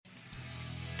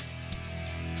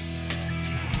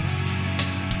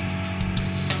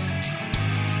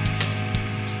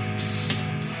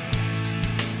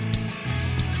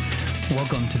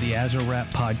Welcome to the Azure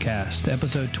Wrap Podcast,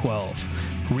 Episode 12,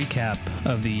 recap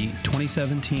of the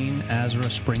 2017 Azure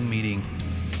Spring Meeting.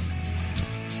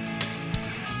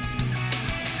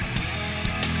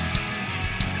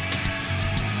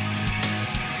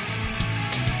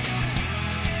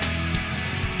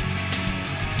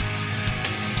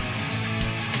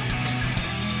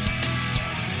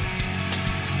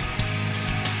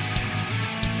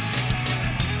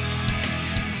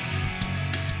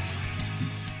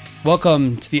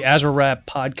 Welcome to the Azure Wrap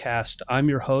Podcast. I'm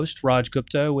your host, Raj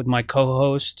Gupta, with my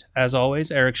co-host, as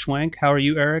always, Eric Schwenk. How are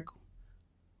you, Eric?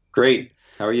 Great.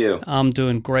 How are you? I'm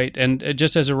doing great. And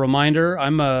just as a reminder,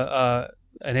 I'm an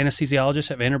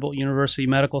anesthesiologist at Vanderbilt University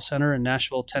Medical Center in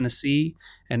Nashville, Tennessee.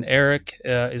 And Eric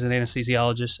is an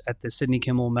anesthesiologist at the Sidney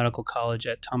Kimmel Medical College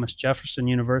at Thomas Jefferson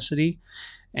University.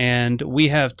 And we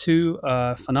have two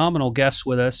phenomenal guests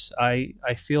with us. I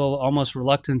feel almost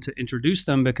reluctant to introduce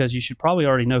them because you should probably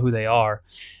already know who they are.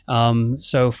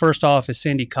 So first off is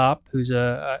Sandy Kopp, who's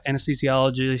an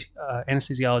anesthesiologist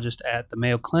at the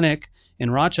Mayo Clinic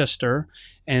in Rochester,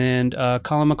 and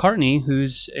Colin McCartney,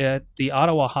 who's at the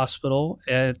Ottawa Hospital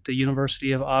at the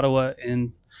University of Ottawa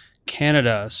in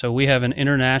Canada. So we have an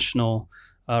international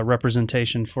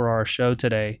representation for our show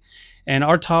today. And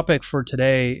our topic for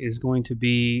today is going to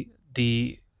be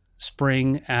the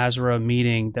Spring Azure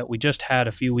meeting that we just had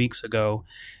a few weeks ago,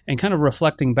 and kind of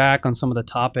reflecting back on some of the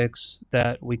topics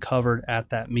that we covered at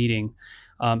that meeting.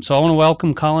 So I want to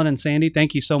welcome Colin and Sandy.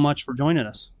 Thank you so much for joining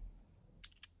us.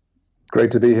 Great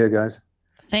to be here, guys.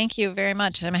 Thank you very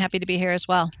much. I'm happy to be here as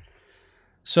well.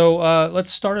 So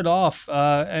let's start it off.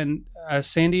 And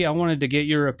Sandy, I wanted to get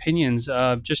your opinions.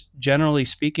 Just generally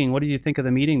speaking, what do you think of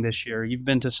the meeting this year? You've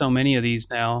been to so many of these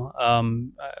now.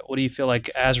 What do you feel like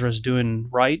Azure is doing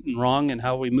right and wrong, and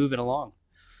how are we moving along?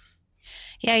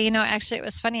 Yeah, actually, it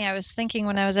was funny. I was thinking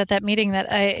when I was at that meeting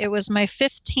that it was my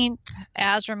 15th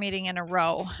Azure meeting in a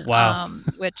row. Wow.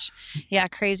 Which, yeah,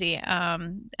 crazy.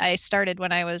 I started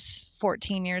when I was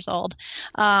 14 years old.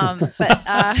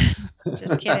 But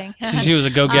just kidding. She was a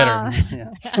go-getter.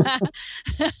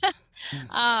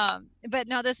 But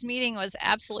no, this meeting was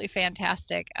absolutely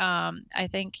fantastic. I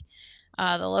think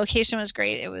the location was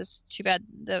great. It was too bad.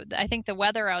 I think the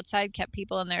weather outside kept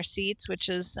people in their seats, which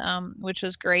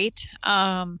was great.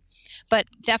 But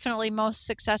definitely most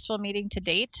successful meeting to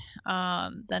date.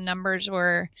 The numbers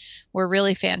were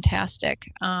really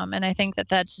fantastic. And I think that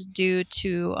that's due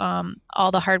to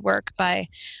all the hard work by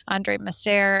Andre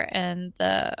Messer and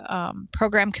the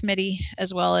program committee,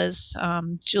 as well as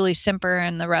Julie Simper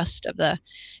and the rest of the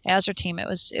Azure team. It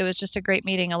was just a great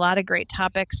meeting. A lot of great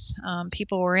topics.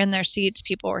 People were in their seats.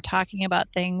 People were talking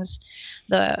about things.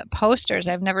 The posters,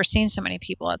 I've never seen so many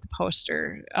people at the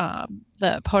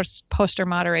poster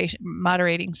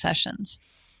moderating sessions.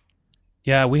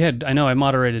 Yeah, I know I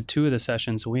moderated two of the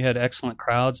sessions. We had excellent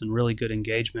crowds and really good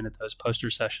engagement at those poster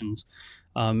sessions.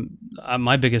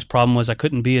 My biggest problem was I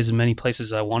couldn't be as many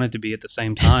places as I wanted to be at the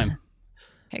same time.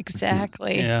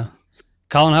 Exactly. Yeah.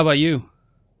 Colin, how about you?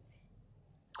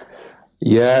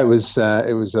 Yeah, it was a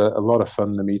lot of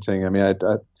fun, the meeting. I mean,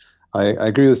 I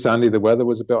agree with Sandy. The weather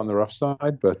was a bit on the rough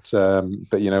side, but on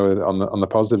the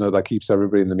positive note, that keeps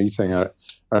everybody in the meeting. I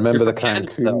remember the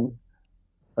Cancun.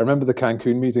 I remember the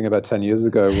Cancun meeting about 10 years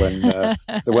ago when the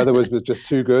weather was just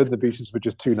too good, the beaches were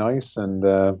just too nice,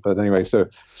 but anyway, so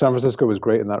San Francisco was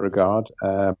great in that regard.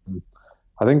 I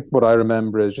think what I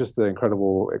remember is just the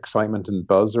incredible excitement and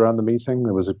buzz around the meeting.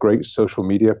 There was a great social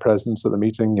media presence at the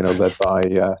meeting, led by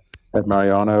Ed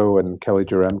Mariano and Kelly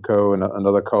Jaremko and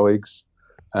other colleagues.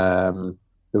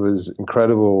 There was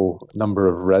incredible number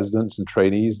of residents and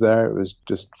trainees there. It was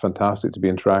just fantastic to be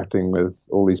interacting with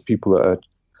all these people that are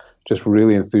just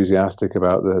really enthusiastic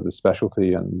about the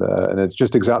specialty, and it's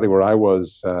just exactly where I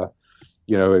was,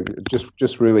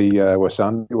 just really where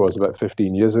Sandy was about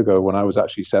 15 years ago when I was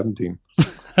actually 17.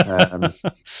 It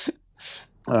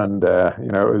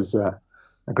was a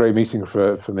great meeting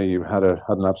for me. Had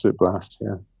an absolute blast.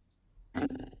 Yeah.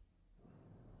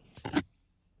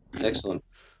 Excellent.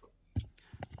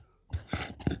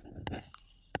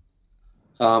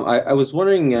 I was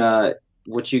wondering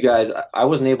what you guys, I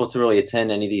wasn't able to really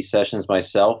attend any of these sessions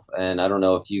myself, and I don't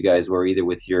know if you guys were either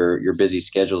with your busy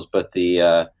schedules, but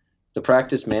the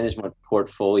practice management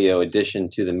portfolio addition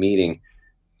to the meeting,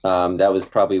 that was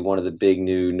probably one of the big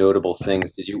new notable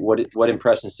things. What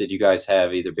impressions did you guys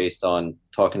have, either based on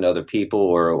talking to other people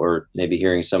or maybe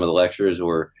hearing some of the lectures,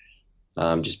 or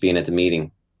just being at the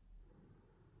meeting?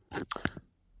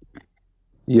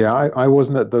 Yeah, I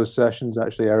wasn't at those sessions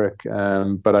actually, Eric,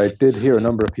 but I did hear a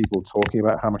number of people talking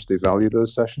about how much they value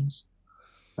those sessions.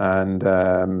 And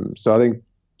so I think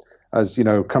as you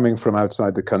know, coming from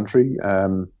outside the country,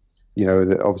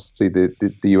 obviously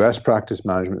the US practice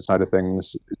management side of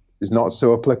things is not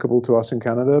so applicable to us in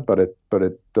Canada, but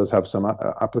it does have some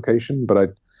application.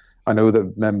 But I know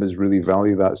that members really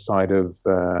value that side of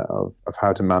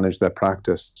how to manage their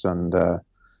practice, and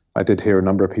I did hear a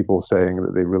number of people saying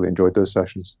that they really enjoyed those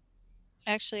sessions.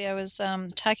 Actually, I was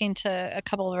talking to a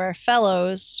couple of our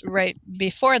fellows right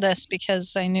before this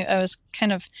because I knew I was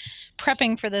kind of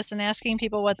prepping for this and asking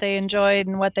people what they enjoyed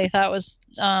and what they thought was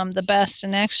the best.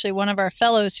 And actually, one of our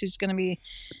fellows who's going to be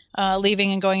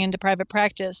leaving and going into private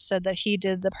practice said that he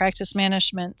did the practice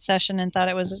management session and thought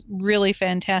it was really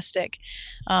fantastic.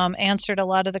 Answered a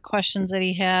lot of the questions that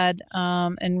he had,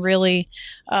 and really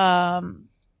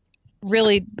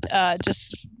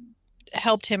just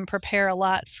helped him prepare a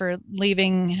lot for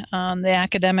leaving the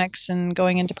academics and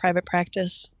going into private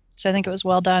practice. So I think it was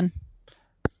well done.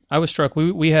 I was struck.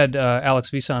 We had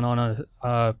Alex Visan on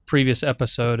a previous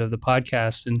episode of the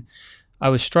podcast, and I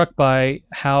was struck by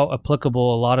how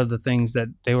applicable a lot of the things that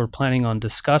they were planning on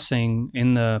discussing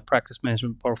in the practice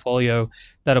management portfolio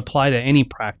that apply to any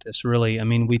practice, really. I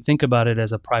mean, we think about it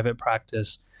as a private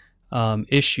practice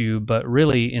issue, but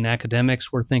really in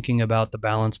academics, we're thinking about the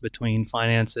balance between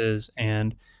finances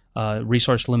and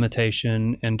resource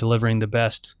limitation and delivering the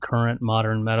best current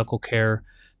modern medical care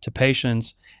to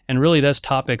patients. And really those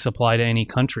topics apply to any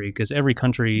country because every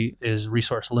country is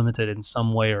resource limited in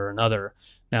some way or another.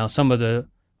 Now, some of the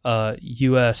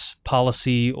U.S.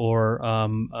 policy or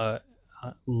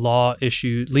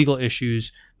legal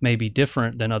issues may be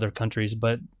different than other countries,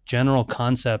 but general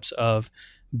concepts of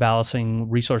balancing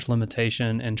resource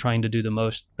limitation and trying to do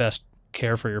the best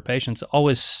care for your patients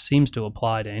always seems to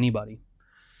apply to anybody.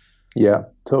 Yeah,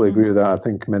 totally agree with that. I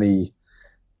think many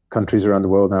countries around the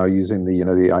world now are using the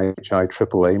IHI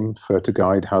triple aim to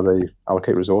guide how they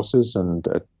allocate resources, and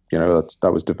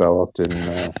that was developed in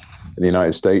the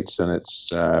United States, and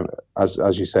it's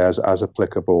as you say, as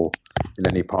applicable in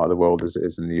any part of the world as it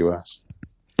is in the US.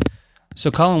 So,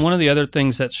 Colin, one of the other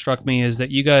things that struck me is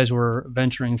that you guys were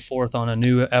venturing forth on a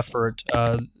new effort.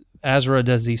 ASRA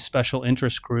does these special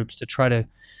interest groups to try to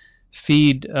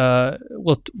feed,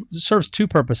 serves two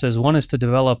purposes. One is to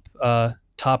develop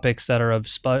topics that are of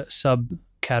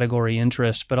subcategory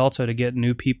interest, but also to get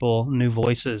new people, new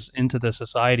voices into the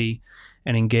society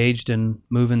and engaged and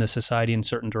moving the society in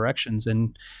certain directions.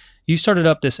 And you started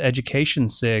up this education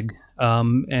SIG,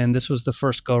 and this was the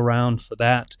first go round for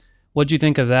that. What do you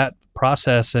think of that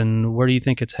process, and where do you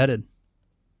think it's headed?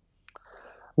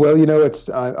 Well,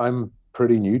 I'm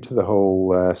pretty new to the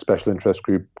whole special interest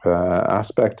group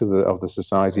aspect of the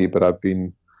society, but I've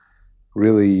been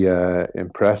really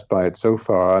impressed by it so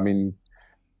far. I mean,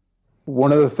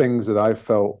 one of the things that I've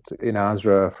felt in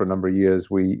ASRA for a number of years,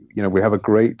 we have a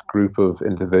great group of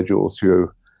individuals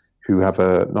who have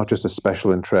not just a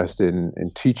special interest in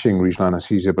teaching regional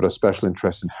anesthesia, but a special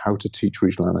interest in how to teach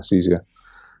regional anesthesia.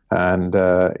 And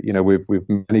we've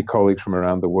many colleagues from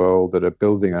around the world that are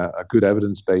building a good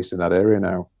evidence base in that area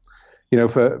now.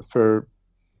 For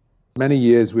many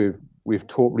years we've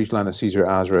taught regional anesthesia at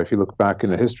ASRA. If you look back in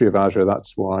the history of ASRA,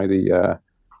 that's why the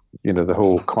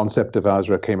whole concept of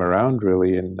ASRA came around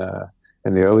really in the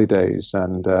early days.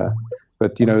 And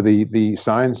but the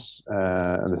science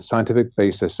and the scientific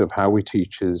basis of how we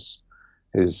teach is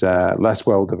less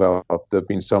well developed. There have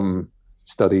been some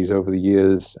studies over the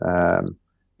years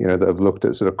that have looked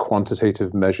at sort of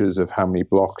quantitative measures of how many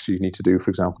blocks you need to do, for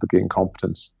example, to gain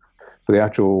competence. But the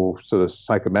actual sort of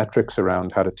psychometrics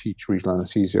around how to teach regional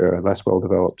anesthesia are less well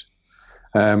developed.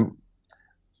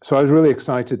 So I was really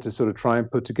excited to sort of try and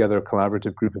put together a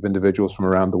collaborative group of individuals from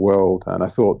around the world. And I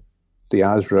thought the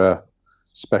ASRA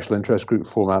special interest group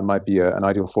format might be an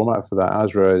ideal format for that.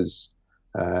 ASRA is,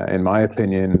 in my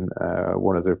opinion,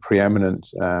 one of the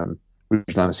preeminent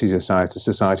regional anesthesia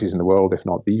societies in the world, if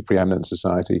not the preeminent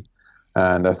society.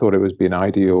 And I thought it would be an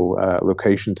ideal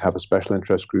location to have a special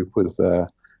interest group with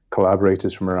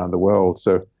collaborators from around the world.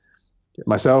 So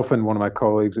myself and one of my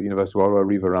colleagues at University of Ottawa,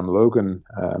 Riva Ramalogan,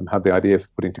 had the idea of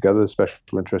putting together the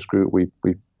special interest group.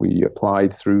 We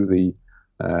applied through the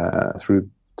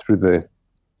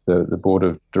board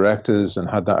of directors and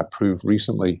had that approved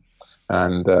recently.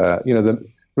 And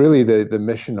the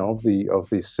mission of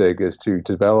the SIG is to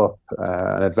develop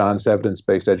and advance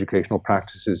evidence-based educational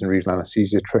practices in regional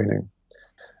anesthesia training,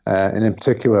 and in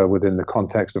particular within the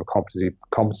context of a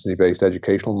competency-based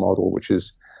educational model, which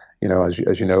is,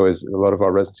 as you know, is a lot of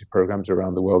our residency programs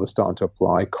around the world are starting to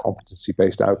apply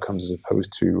competency-based outcomes as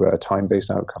opposed to time-based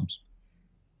outcomes.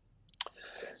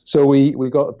 So we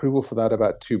got approval for that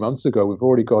about 2 months ago. We've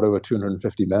already got over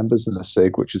 250 members in the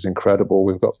SIG, which is incredible.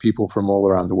 We've got people from all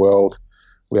around the world.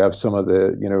 We have some of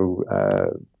the,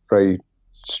 very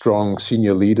strong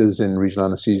senior leaders in regional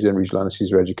anesthesia and regional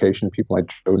anesthesia education, people like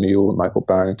Joe Neal and Michael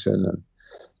Barrington and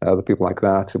other people like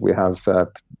that. We have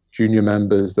junior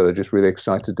members that are just really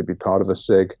excited to be part of a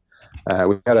SIG.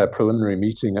 We had a preliminary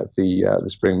meeting at the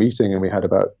spring meeting, and we had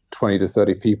about 20 to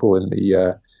 30 people in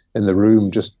the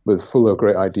room, just with full of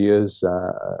great ideas,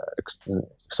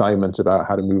 excitement about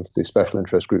how to move the special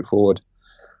interest group forward.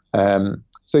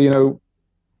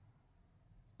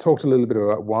 Talked a little bit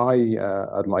about why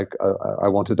I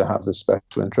wanted to have this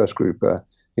special interest group.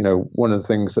 One of the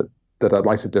things that I'd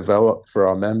like to develop for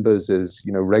our members is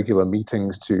regular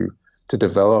meetings to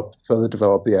further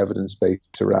develop the evidence base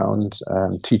around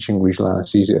teaching regional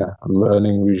anesthesia and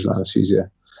learning regional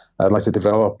anesthesia. I'd like to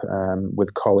develop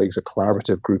with colleagues a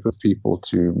collaborative group of people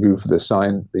to move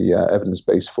the evidence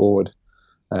base forward,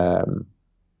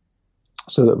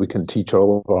 so that we can teach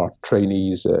all of our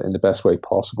trainees in the best way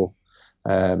possible.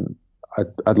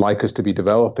 I'd like us to be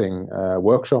developing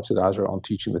workshops at ASRA on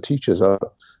teaching the teachers. I've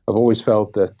always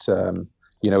felt that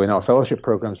in our fellowship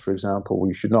programs, for example,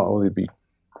 we should not only be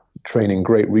training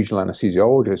great regional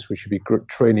anesthesiologists, we should be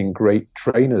training great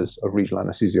trainers of regional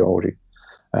anesthesiology.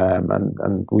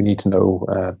 And we need to know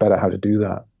better how to do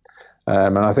that.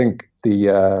 And I think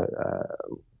the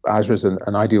ASRA is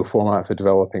an ideal format for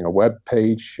developing a web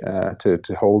page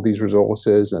to hold these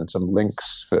resources and some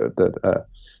links that are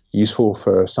useful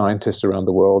for scientists around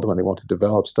the world when they want to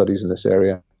develop studies in this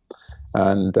area,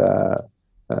 and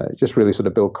just really sort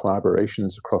of build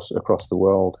collaborations across the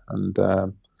world. And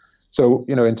so,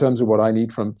 in terms of what I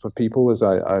need for people is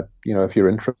if you're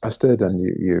interested and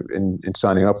you in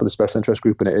signing up with a special interest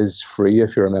group, and it is free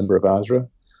if you're a member of ASRA,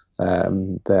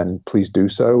 then please do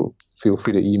so. Feel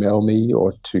free to email me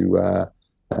or to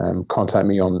contact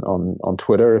me on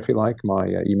Twitter if you like. My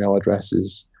email address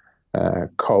is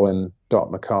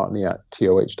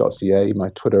colin.mccartney@toh.ca. My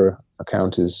Twitter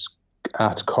account is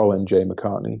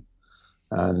 @ColinJMcCartney.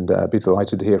 And be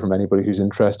delighted to hear from anybody who's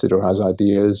interested or has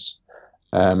ideas.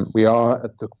 We are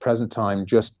at the present time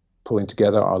just pulling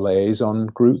together our liaison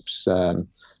groups.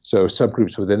 So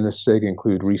subgroups within the SIG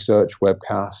include research,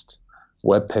 webcast,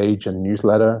 webpage, and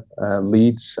newsletter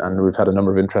leads. And we've had a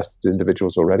number of interested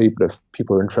individuals already. But if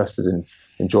people are interested in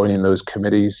joining those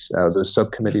committees, those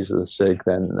subcommittees of the SIG,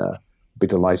 then be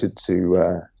delighted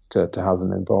to have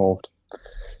them involved.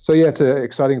 So yeah, it's an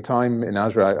exciting time in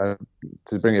ASRA.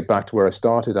 To bring it back to where I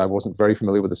started, I wasn't very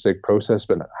familiar with the SIG process,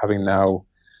 but having now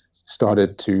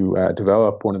started to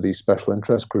develop one of these special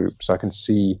interest groups, I can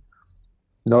see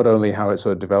not only how it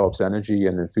sort of develops energy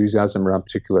and enthusiasm around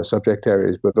particular subject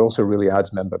areas, but it also really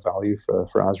adds member value for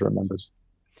ASRA members.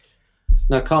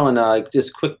 Now, Colin,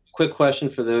 just quick question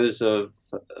for those of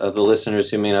the listeners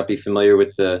who may not be familiar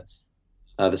with the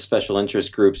special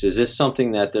interest groups. Is this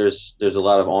something that there's a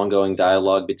lot of ongoing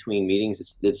dialogue between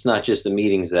meetings? It's not just the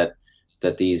meetings that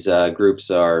these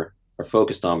groups are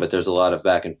focused on, but there's a lot of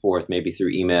back and forth, maybe through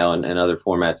email and other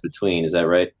formats between. Is that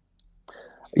right?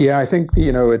 Yeah, I think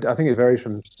I think it varies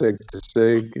from SIG to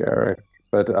SIG, Eric.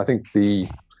 But I think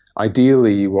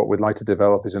ideally what we'd like to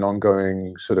develop is an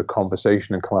ongoing sort of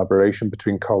conversation and collaboration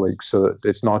between colleagues, so that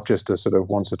it's not just a sort of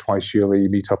once or twice yearly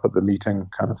meet up at the meeting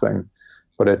kind of thing,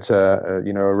 but it's a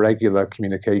regular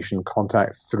communication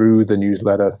contact through the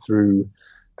newsletter, through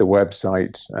the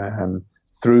website,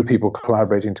 through people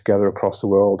collaborating together across the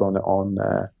world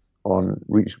on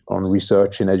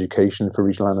research and education for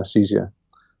regional anesthesia.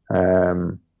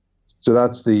 So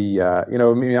that's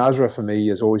ASRA for me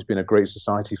has always been a great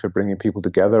society for bringing people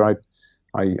together. I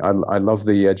love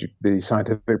the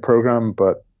scientific program,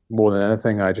 but more than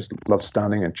anything, I just love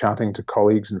standing and chatting to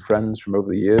colleagues and friends from over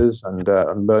the years and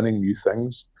learning new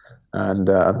things. And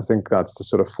I think that's the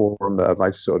sort of forum that I'd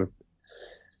like to sort of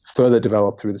further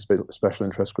develop through the special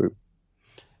interest group.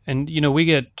 And, we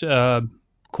get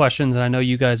questions, and I know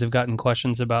you guys have gotten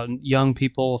questions about young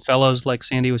people, fellows like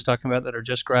Sandy was talking about that are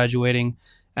just graduating,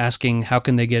 asking how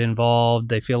can they get involved.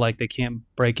 They feel like they can't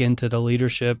break into the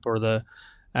leadership or the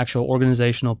actual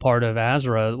organizational part of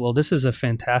ASRA. Well, this is a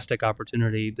fantastic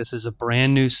opportunity. This is a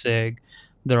brand new SIG.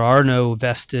 There are no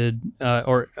vested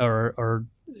or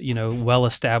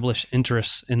well-established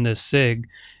interests in this SIG.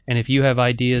 And if you have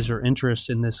ideas or interests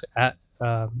in this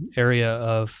area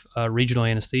of regional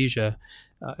anesthesia,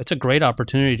 it's a great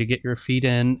opportunity to get your feet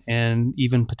in and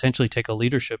even potentially take a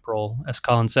leadership role. As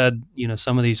Colin said,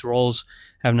 some of these roles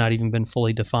have not even been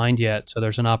fully defined yet. So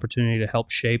there's an opportunity to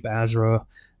help shape ASRA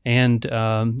and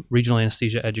regional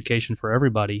anesthesia education for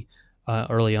everybody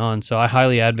early on. So I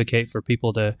highly advocate for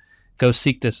people to go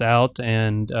seek this out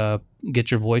and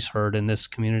get your voice heard in this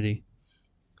community.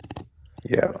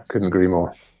 Yeah, I couldn't agree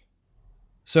more.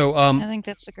 So I think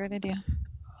that's a great idea.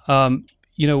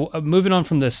 Moving on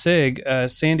from the SIG,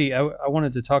 Sandy, I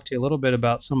wanted to talk to you a little bit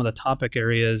about some of the topic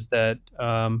areas that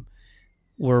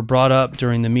were brought up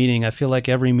during the meeting. I feel like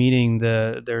every meeting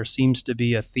there seems to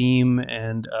be a theme,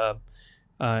 and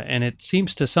it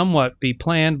seems to somewhat be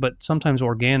planned, but sometimes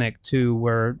organic too,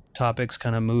 where topics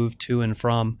kind of move to and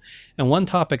from. And one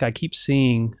topic I keep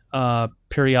seeing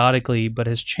periodically, but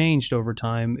has changed over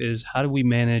time, is how do we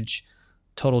manage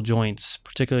total joints,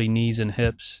 particularly knees and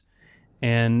hips.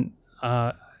 And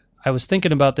I was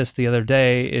thinking about this the other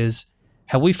day,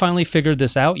 have we finally figured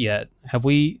this out yet?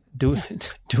 Do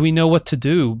we know what to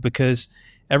do? Because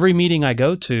every meeting I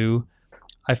go to,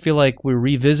 I feel like we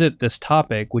revisit this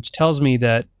topic, which tells me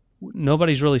that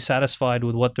nobody's really satisfied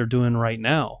with what they're doing right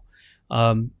now.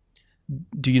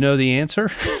 Do you know the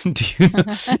answer? Do you know?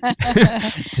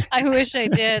 I wish I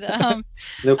did.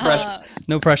 No pressure.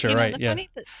 No pressure, right? Yeah.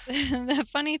 The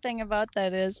funny thing about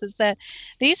that is that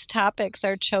these topics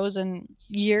are chosen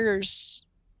years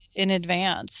in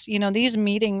advance. These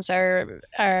meetings are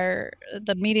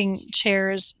the meeting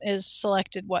chairs is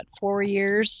selected 4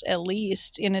 years at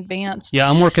least in advance. Yeah,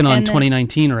 I'm working on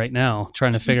 2019 right now,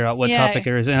 trying to figure out what topic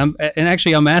areas. And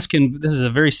I'm asking. This is a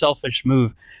very selfish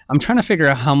move. I'm trying to figure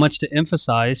out how much to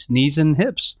emphasize knees and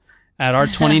hips at our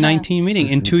 2019 meeting.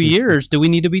 In 2 years, do we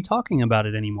need to be talking about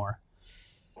it anymore?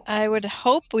 I would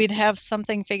hope we'd have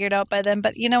something figured out by then,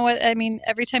 but you know what? I mean,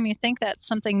 every time you think that,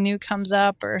 something new comes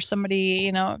up, or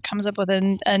somebody, comes up with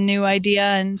a new idea.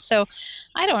 And so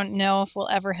I don't know if we'll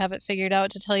ever have it figured out,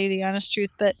 to tell you the honest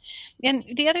truth. And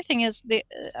the other thing is,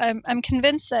 I'm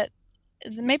convinced that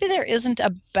maybe there isn't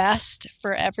a best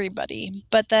for everybody,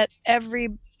 but that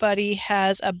everybody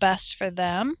has a best for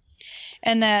them.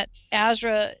 And that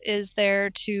ASRA is there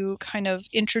to kind of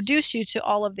introduce you to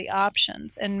all of the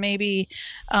options, and maybe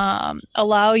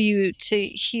allow you to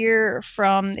hear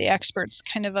from the experts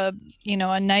kind of a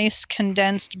nice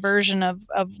condensed version of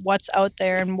what's out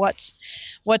there, and what's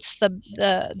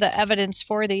the evidence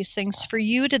for these things, for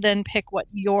you to then pick what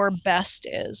your best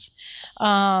is.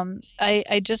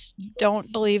 I just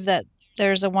don't believe that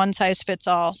there's a one size fits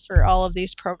all for all of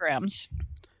these programs.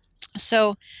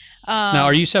 So now,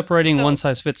 are you separating one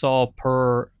size fits all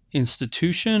per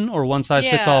institution, or one size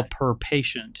fits all per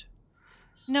patient?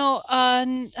 No,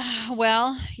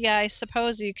 well, yeah, I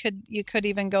suppose you could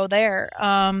even go there.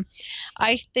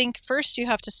 I think first you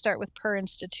have to start with per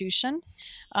institution,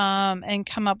 and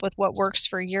come up with what works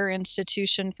for your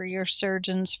institution, for your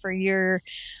surgeons, for your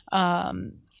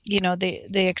the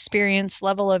experience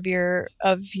level of your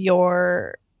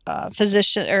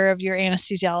physician or of your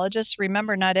anesthesiologist.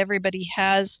 Remember, not everybody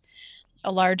has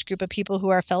a large group of people who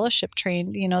are fellowship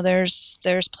trained.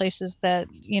 There's places that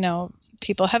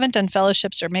people haven't done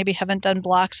fellowships, or maybe haven't done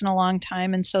blocks in a long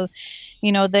time, and so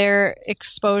their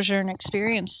exposure and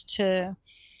experience to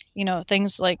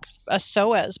things like a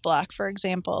SOAS block, for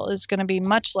example, is going to be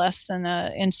much less than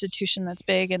an institution that's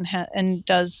big and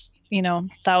does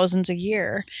thousands a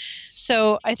year.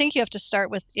 So I think you have to start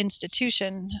with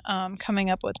institution, coming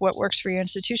up with what works for your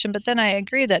institution. But then I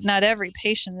agree that not every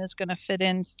patient is going to fit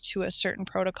into a certain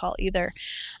protocol either.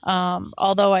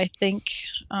 Although I think,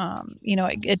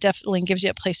 it definitely gives you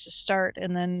a place to start,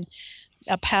 and then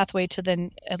a pathway to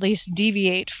then at least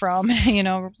deviate from,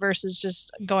 versus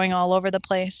just going all over the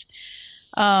place.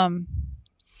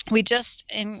 We just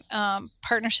in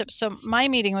partnership. So my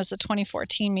meeting was the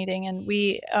 2014 meeting, and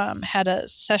we had a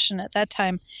session at that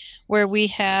time where we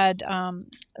had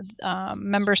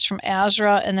members from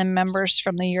ASRA and then members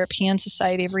from the European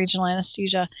Society of Regional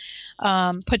Anesthesia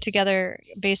put together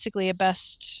basically a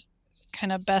best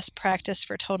practice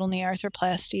for total knee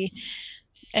arthroplasty.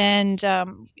 And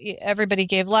everybody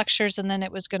gave lectures, and then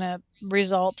it was going to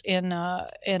result in a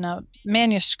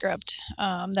manuscript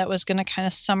that was going to kind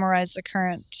of summarize the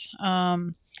current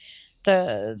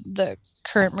the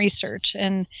current research.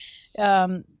 And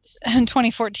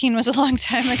 2014 was a long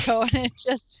time ago, and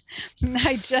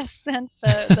I just sent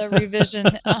the revision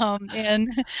in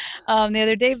the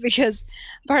other day, because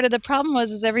part of the problem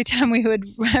was every time we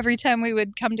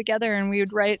would come together and we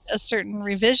would write a certain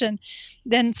revision,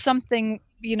 then something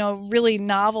really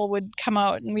novel would come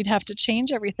out, and we'd have to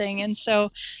change everything. And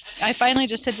so I finally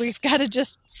just said, we've got to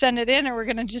just send it in, or we're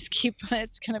going to just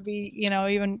it's going to be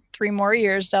even 3 more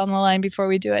years down the line before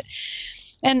we do it.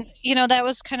 And that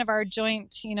was kind of our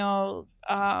joint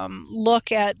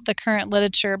look at the current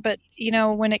literature. But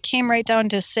when it came right down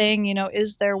to saying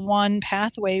is there one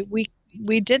pathway,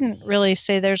 we didn't really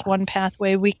say there's one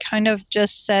pathway. We kind of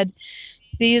just said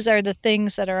these are the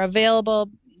things that are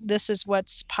available. This is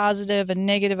what's positive and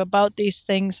negative about these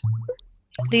things.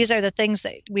 these are the things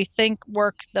that we think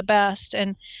work the best,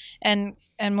 and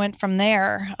went from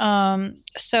there.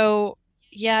 So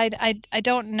yeah, I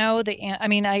don't know I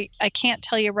mean, I can't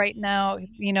tell you right now,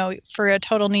 for a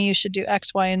total knee you should do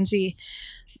X, Y, and Z.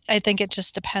 I think it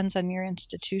just depends on your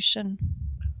institution.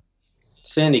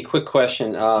 Sandy, quick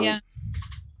question. Yeah.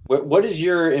 What is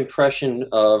your impression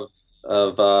of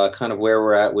kind of where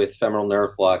we're at with femoral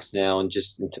nerve blocks now, and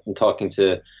just in talking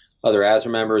to other ASRA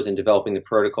members and developing the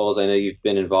protocols? I know you've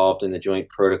been involved in the joint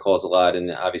protocols a lot, and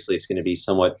obviously it's going to be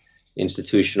somewhat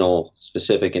institutional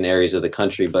specific in areas of the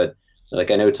country, but like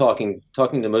I know talking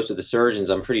to most of the surgeons,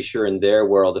 I'm pretty sure in their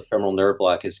world the femoral nerve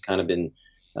block has kind of been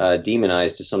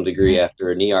demonized to some degree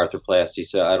after a knee arthroplasty.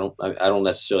 So I don't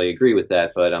necessarily agree with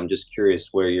that, but I'm just curious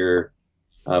where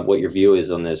what your view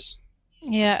is on this.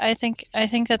 Yeah, I think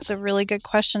that's a really good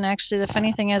question. Actually, the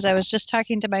funny thing is, I was just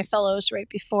talking to my fellows right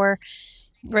before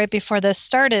this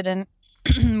started, and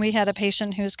we had a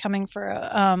patient who was coming for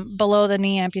a below the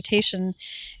knee amputation,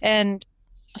 and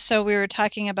so we were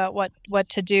talking about what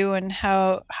to do and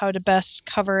how to best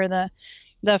cover the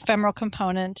femoral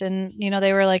component. And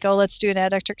they were like, oh, let's do an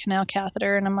adductor canal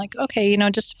catheter. And I'm like, okay,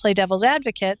 just to play devil's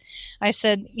advocate, I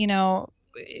said,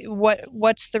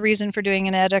 what's the reason for doing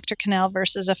an adductor canal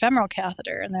versus a femoral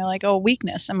catheter? And they're like, oh,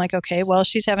 weakness. I'm like, okay, well,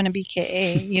 she's having a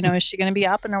BKA, is she going to be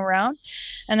up and around?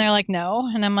 And they're like,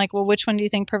 no. And I'm like, well, which one do you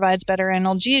think provides better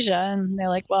analgesia? And they're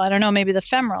like, well, I don't know, maybe the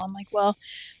femoral. I'm like, well,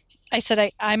 I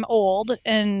said, I'm old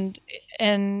and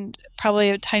probably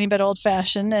a tiny bit old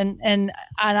fashioned, and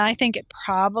I think it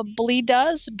probably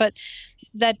does, but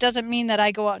that doesn't mean that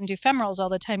I go out and do femorals all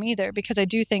the time either, because I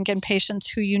do think in patients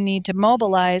who you need to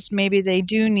mobilize, maybe they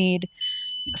do need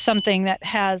something that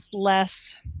has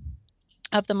less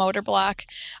of the motor block.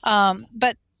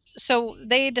 But so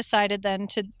they decided then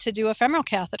to do a femoral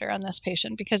catheter on this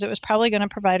patient because it was probably going to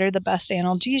provide her the best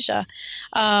analgesia.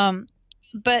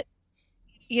 But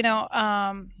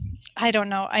I don't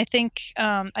know. I think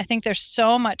there's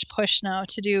so much push now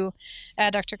to do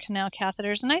adductor canal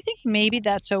catheters, and I think maybe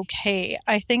that's okay.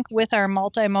 I think with our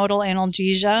multimodal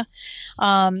analgesia,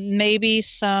 maybe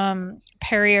some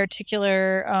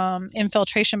periarticular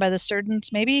infiltration by the surgeons,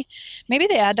 maybe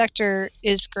the adductor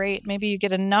is great. Maybe you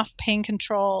get enough pain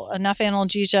control, enough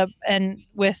analgesia, and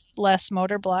with less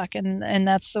motor block, and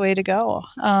that's the way to go.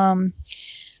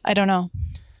 I don't know.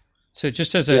 So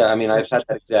just I've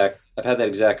had that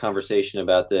exact conversation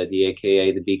about the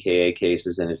AKA, the BKA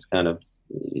cases, and it's kind of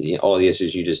all the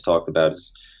issues you just talked about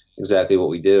is exactly what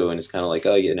we do, and it's kind of like,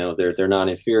 oh, they're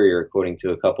non-inferior according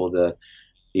to a couple of the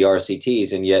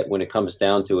RCTs, and yet when it comes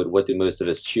down to it, what do most of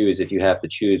us choose? If you have to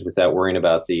choose without worrying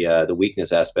about the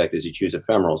weakness aspect, is you choose a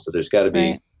femoral. So there's got to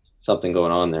be something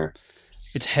going on there.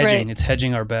 It's hedging. Right. It's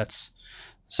hedging our bets.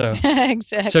 So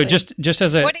exactly. So just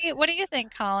as a what do you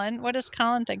think, Colin? What does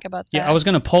Colin think about that? Yeah, I was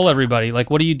going to poll everybody. Like,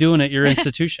 what are you doing at your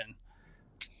institution?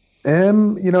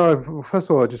 First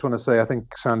of all, I just want to say I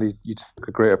think, Sandy, you took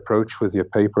a great approach with your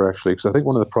paper, actually, because I think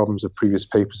one of the problems of previous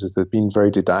papers is they've been very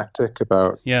didactic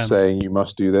about saying you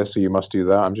must do this or you must do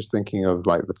that. I'm just thinking of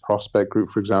like the Prospect group,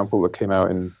 for example, that came out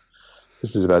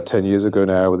this is about 10 years ago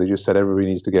now, where they just said everybody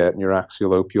needs to get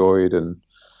neuraxial opioid and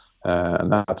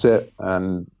that's it.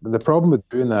 And the problem with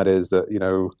doing that is that,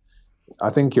 I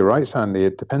think you're right, Sandy.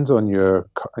 It depends on your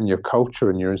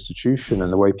culture and your institution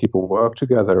and the way people work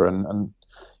together. And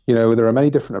there are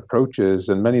many different approaches,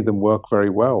 and many of them work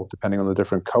very well depending on the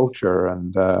different culture.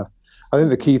 And I think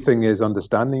the key thing is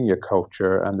understanding your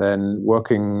culture and then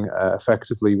working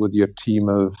effectively with your team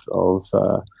of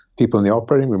people in the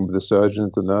operating room, with the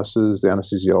surgeons, the nurses, the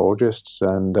anesthesiologists,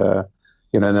 and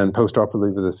and then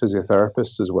post-operatively with the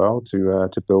physiotherapists as well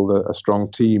to build a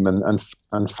strong team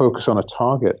and focus on a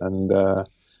target. And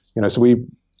so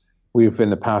we've in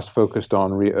the past focused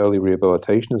on early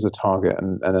rehabilitation as a target,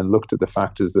 and then looked at the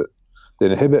factors that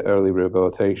inhibit early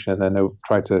rehabilitation, and then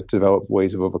tried to develop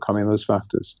ways of overcoming those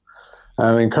factors.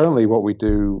 Currently what we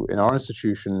do in our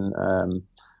institution,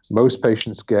 most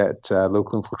patients get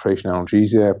local infiltration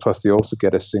analgesia, plus they also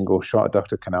get a single shot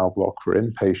adductor canal block for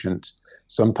inpatient,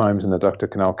 sometimes an adductor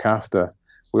canal catheter.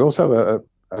 We also have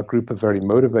a group of very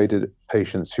motivated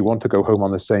patients who want to go home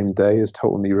on the same day as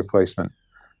total knee replacement,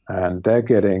 and they're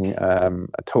getting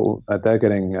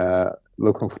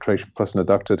local infiltration plus an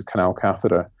adductor canal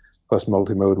catheter plus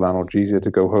multimodal analgesia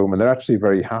to go home, and they're actually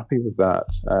very happy with that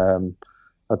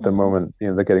at the moment.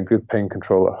 They're getting good pain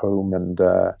control at home, and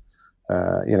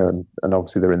and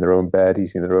obviously they're in their own bed,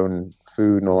 eating their own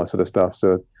food and all that sort of stuff.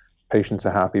 So patients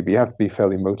are happy, but you have to be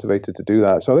fairly motivated to do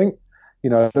that. So I think,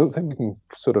 I don't think we can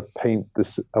sort of paint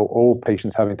all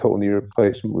patients having total knee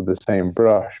replacement with the same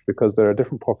brush, because there are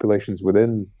different populations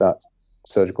within that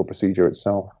surgical procedure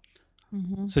itself.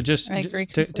 Mm-hmm. So just I agree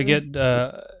to completely. get,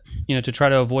 to try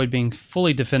to avoid being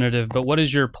fully definitive, but what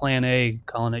is your plan A,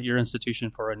 Colin, at your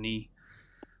institution for a knee?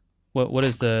 What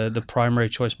is the primary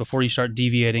choice before you start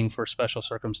deviating for special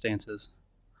circumstances?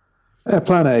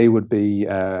 Plan A would be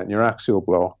neuraxial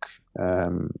block.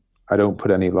 I don't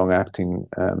put any long-acting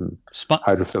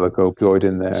hydrophilic opioid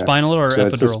in there. Spinal or so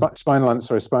epidural? It's spinal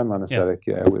anesthetic.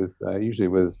 Yeah, with usually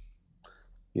with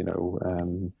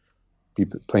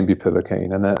plain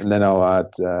bupivacaine, and then I'll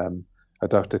add a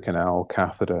ductal canal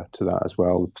catheter to that as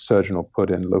well. The surgeon will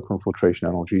put in local infiltration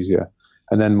analgesia,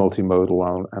 and then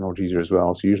multimodal analgesia as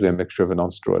well. So usually a mixture of a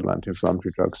non-steroidal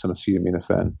anti-inflammatory drug, some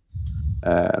acetaminophen.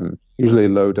 Usually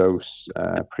low dose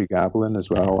pregabalin as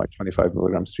well, like 25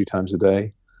 milligrams 3 times a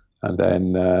day. And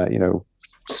then,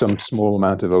 some small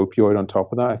amount of opioid on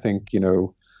top of that. I think, the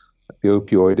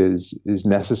opioid is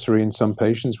necessary in some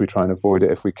patients. We try and avoid it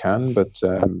if we can, but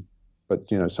some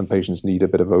patients need a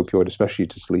bit of opioid, especially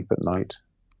to sleep at night.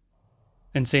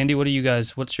 Mm-hmm. And Sandy,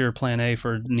 what's your plan A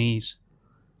for knees?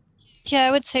 Yeah,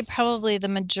 I would say probably the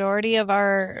majority of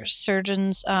our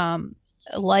surgeons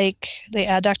like the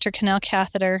adductor canal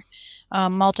catheter,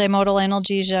 multimodal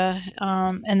analgesia,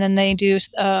 and then they do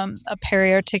a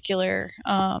periarticular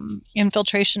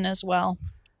infiltration as well.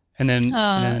 And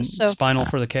then spinal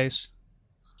for the case?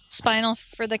 Spinal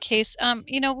for the case.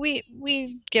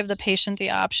 We give the patient the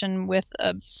option with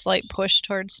a slight push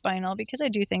towards spinal, because I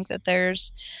do think that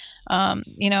there's,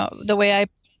 the way I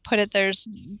put it, there's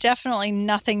definitely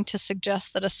nothing to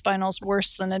suggest that a spinal is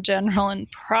worse than a general, and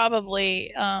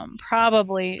probably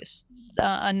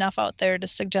enough out there to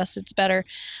suggest it's better.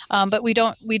 But we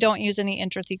don't use any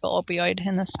intrathecal opioid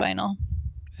in the spinal.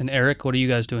 And Eric, what are you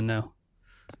guys doing now?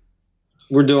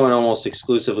 We're doing almost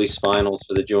exclusively spinals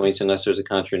for the joints, unless there's a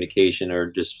contraindication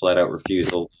or just flat out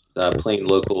refusal. Plain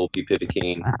local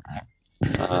bupivacaine.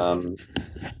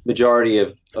 Majority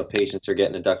of patients are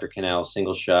getting a ductal canal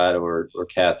single shot or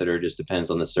catheter. Just depends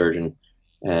on the surgeon.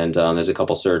 And there's a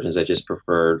couple surgeons that just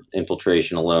prefer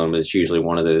infiltration alone, but it's usually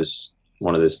one of those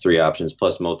 3 options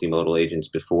plus multimodal agents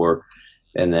before,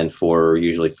 and then for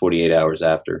usually 48 hours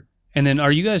after. And then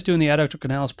are you guys doing the adductor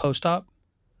canals post-op?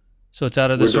 So it's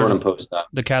out of the We're doing them post-op.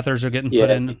 The catheters are getting put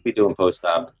in? Yeah, we do them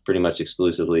post-op pretty much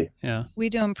exclusively. Yeah. We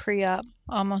do them pre-op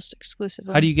almost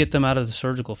exclusively. How do you get them out of the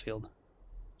surgical field?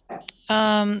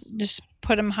 Just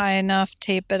put them high enough,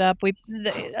 tape it up.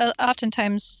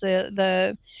 Oftentimes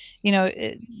we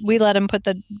let them put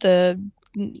the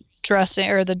dressing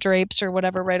or the drapes or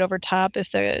whatever right over top.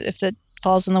 If it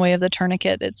falls in the way of the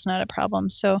tourniquet, it's not a problem.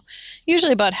 So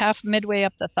usually about midway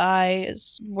up the thigh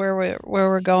is where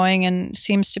we're going, and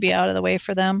seems to be out of the way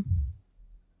for them.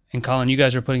 And Colin, you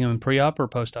guys are putting them in pre-op or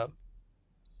post-op?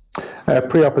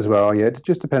 Pre-op as well. Yeah, it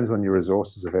just depends on your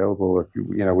resources available. If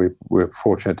we're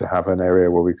fortunate to have an area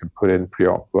where we can put in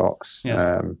pre-op blocks.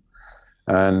 Yeah.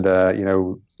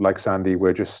 Like Sandy,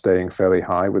 we're just staying fairly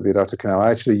high with the adductor canal.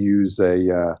 I actually use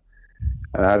an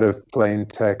out-of-plane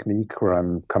technique where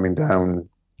I'm coming down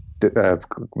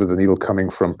with the needle coming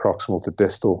from proximal to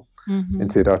distal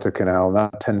into the adductor canal. And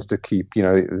that tends to keep,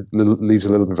 it leaves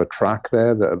a little bit of a track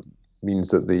there. That means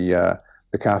that the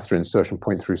catheter insertion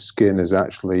point through skin is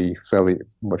actually fairly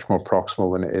much more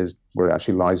proximal than it is where it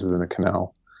actually lies within the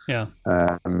canal. Yeah.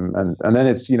 And then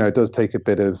it's, it does take a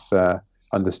bit of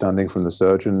understanding from the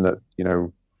surgeon that,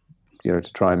 to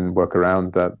try and work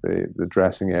around that, the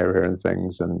dressing area and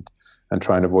things, and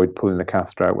try and avoid pulling the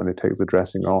catheter out when they take the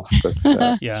dressing off. But,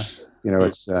 yeah,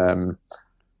 it's, we're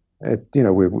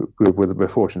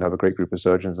fortunate to have a great group of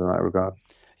surgeons in that regard.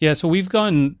 Yeah, so we've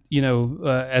gone,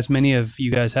 as many of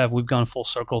you guys have, we've gone full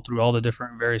circle through all the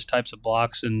different various types of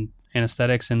blocks and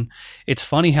anesthetics. And it's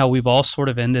funny how we've all sort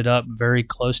of ended up very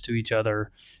close to each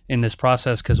other in this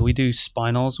process, because we do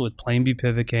spinals with plain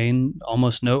bupivacaine,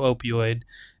 almost no opioid,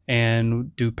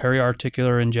 and do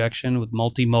periarticular injection with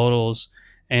multimodals.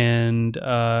 And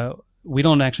we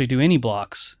don't actually do any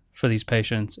blocks for these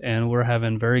patients. And we're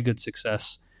having very good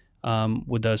success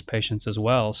with those patients as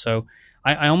well. So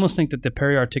I almost think that the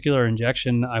periarticular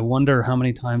injection, I wonder how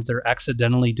many times they're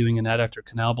accidentally doing an adductor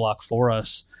canal block for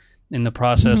us in the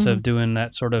process of doing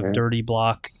that sort of dirty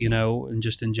block, and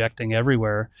just injecting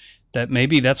everywhere, that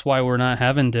maybe that's why we're not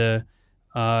having to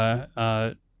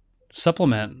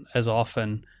supplement as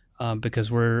often, because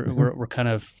we're kind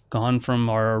of gone from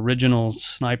our original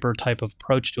sniper type of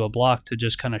approach to a block to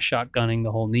just kind of shotgunning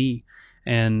the whole knee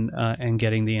and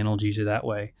getting the analgesia that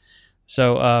way.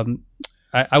 So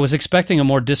I was expecting a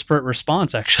more disparate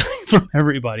response, actually, from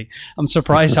everybody. I'm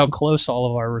surprised how close all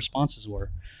of our responses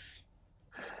were.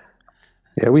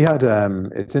 Yeah, we had.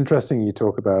 It's interesting you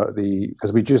talk about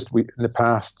because we in the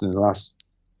past, in the last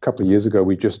couple of years ago,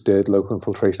 we just did local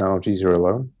infiltration analgesia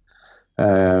alone.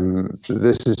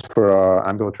 This is for our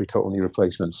ambulatory total knee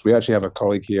replacements. We actually have a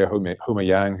colleague here, Homa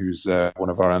Yang, who's one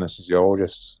of our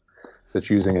anesthesiologists, that's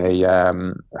using a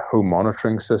home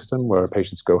monitoring system where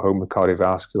patients go home with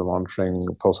cardiovascular monitoring,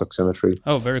 pulse oximetry.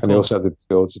 Oh, very cool. And they also have the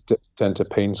ability to enter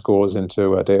pain scores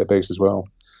into a database as well.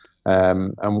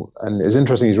 And it's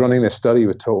interesting, he's running this study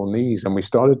with total knees, and we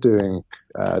started doing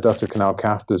adductor canal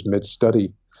catheters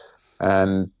mid-study.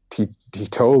 And he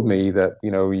told me that,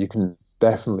 you can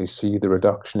definitely see the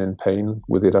reduction in pain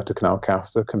with the adductor canal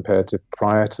catheter compared to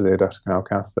prior to the adductor canal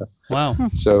catheter. Wow.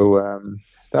 So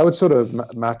that would sort of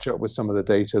match up with some of the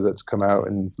data that's come out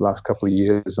in the last couple of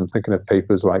years. I'm thinking of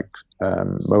papers like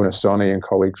Mona Soni and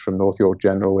colleagues from North York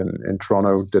General in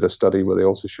Toronto did a study where they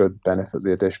also showed benefit of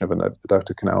the addition of an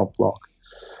adductor canal block.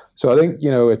 So I think,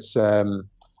 it's,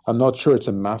 I'm not sure it's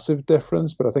a massive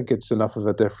difference, but I think it's enough of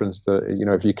a difference that,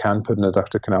 if you can put an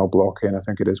adductor canal block in, I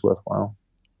think it is worthwhile.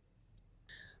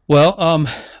 Well,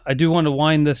 I do want to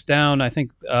wind this down. I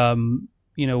think,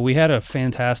 we had a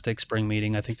fantastic spring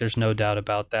meeting. I think there's no doubt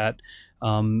about that.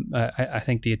 I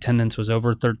think the attendance was over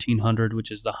 1,300, which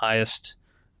is the highest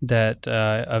that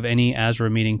of any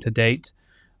ASRA meeting to date.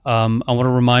 I want to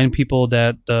remind people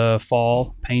that the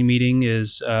fall pain meeting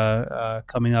is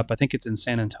coming up. I think it's in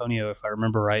San Antonio, if I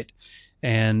remember right.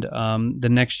 And the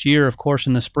next year, of course,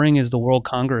 in the spring is the World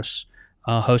Congress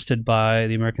hosted by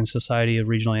the American Society of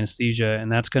Regional Anesthesia,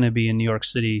 and that's going to be in New York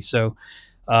City. So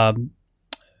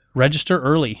register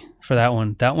early for that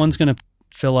one. That one's going to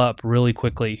fill up really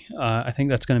quickly. I think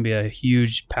that's going to be a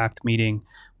huge packed meeting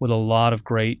with a lot of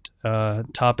great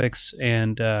topics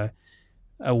and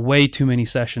way too many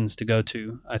sessions to go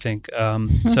to, I think.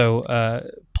 So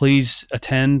please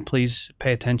attend. Please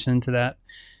pay attention to that.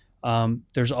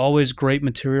 There's always great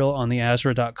material on the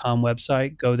ASRA.com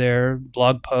website. Go there,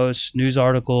 blog posts, news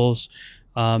articles,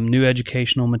 new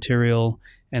educational material,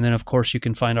 and then, of course, you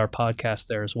can find our podcast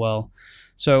there as well.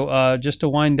 So just to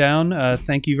wind down,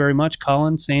 thank you very much,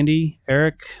 Colin, Sandy,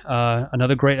 Eric.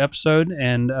 Another great episode,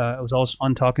 and it was always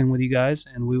fun talking with you guys,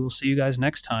 and we will see you guys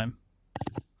next time.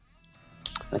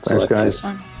 Thanks, guys.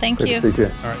 Thank you. Great to speak to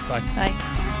you. All right, bye.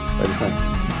 Bye.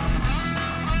 Bye.